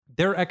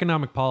their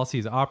economic policy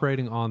is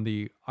operating on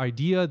the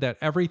idea that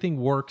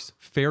everything works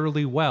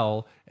fairly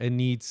well and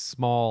needs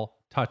small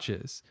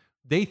touches.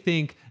 They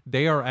think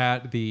they are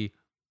at the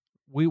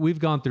we've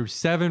gone through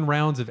 7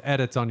 rounds of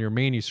edits on your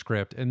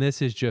manuscript and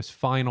this is just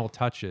final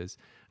touches.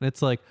 And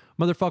it's like,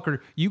 motherfucker,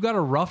 you got a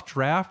rough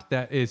draft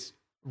that is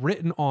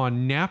written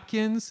on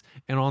napkins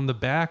and on the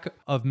back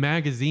of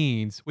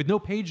magazines with no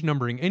page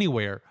numbering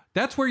anywhere.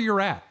 That's where you're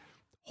at.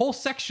 Whole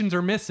sections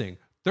are missing.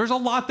 There's a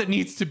lot that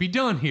needs to be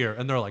done here.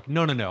 And they're like,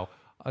 no.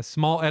 A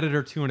small edit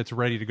or two and it's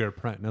ready to go to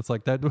print. And it's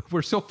like, that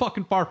we're so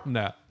fucking far from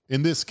that.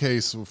 In this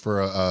case,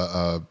 for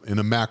in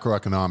a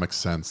macroeconomic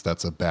sense,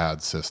 that's a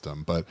bad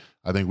system. But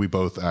I think we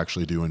both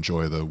actually do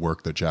enjoy the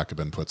work that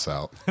Jacobin puts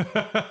out.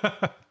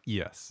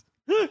 Yes.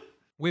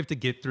 We have to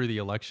get through the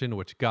election,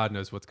 which God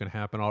knows what's going to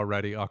happen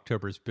already.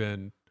 October's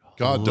been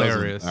God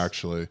hilarious. doesn't,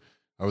 actually.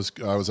 I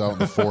was out in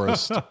the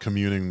forest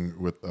communing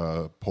with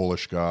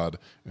Polish God,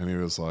 and he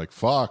was like,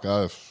 fuck,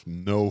 I have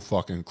no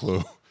fucking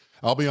clue.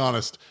 I'll be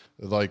honest,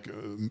 like,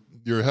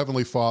 your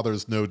Heavenly Father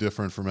is no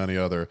different from any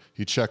other.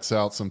 He checks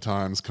out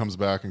sometimes, comes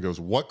back and goes,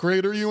 what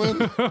grade are you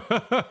in?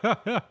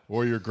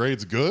 Or your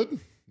grade's good?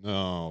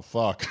 No,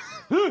 fuck.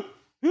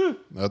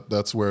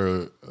 That's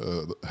where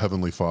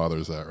Heavenly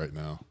Father's at right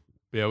now.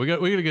 Yeah, we got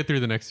to get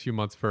through the next few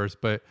months first,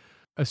 but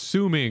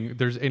assuming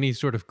there's any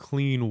sort of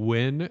clean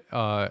win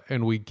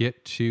and we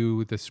get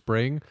to the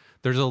spring,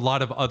 there's a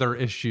lot of other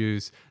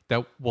issues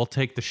that will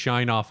take the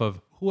shine off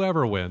of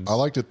whoever wins. I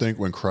like to think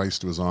when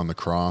Christ was on the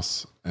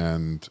cross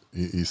and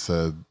he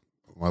said,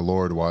 my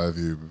Lord, why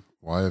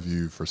have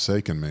you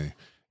forsaken me?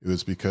 It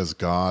was because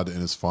God in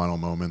his final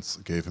moments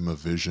gave him a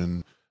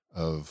vision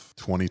of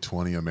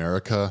 2020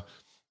 America.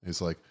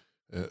 He's like,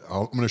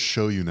 I'm going to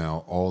show you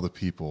now all the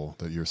people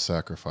that your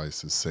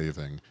sacrifice is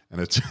saving.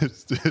 And it's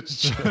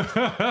just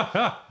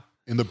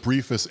in the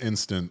briefest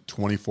instant,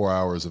 24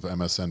 hours of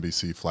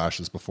MSNBC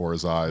flashes before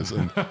his eyes,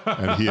 and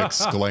he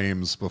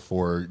exclaims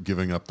before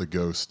giving up the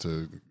ghost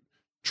to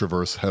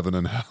traverse heaven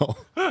and hell.